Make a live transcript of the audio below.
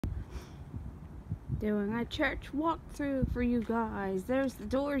Doing a church walkthrough for you guys. There's the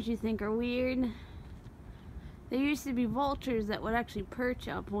doors you think are weird. There used to be vultures that would actually perch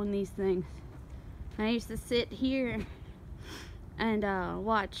up on these things. And I used to sit here and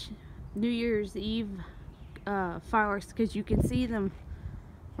watch New Year's Eve fireworks because you can see them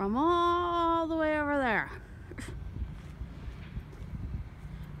from all the way over there.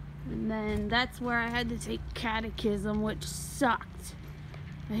 And then that's where I had to take catechism, which sucked.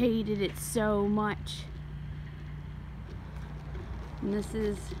 I hated it so much. And this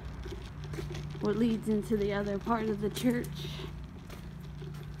is what leads into the other part of the church.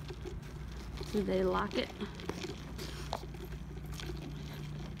 Do they lock it?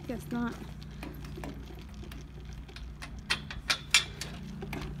 Guess not.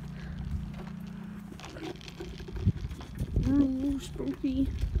 Oh, spooky.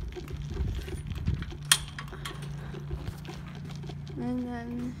 And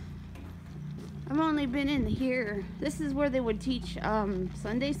then I've only been in here. This is where they would teach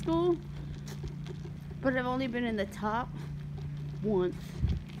Sunday school, but I've only been in the top once.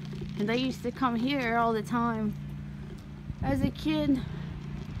 And I used to come here all the time as a kid.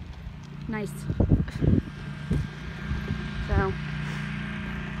 Nice. So,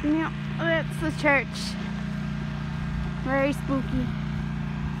 yeah, that's the church. Very spooky.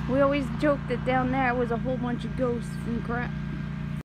 We always joked that down there was a whole bunch of ghosts and crap.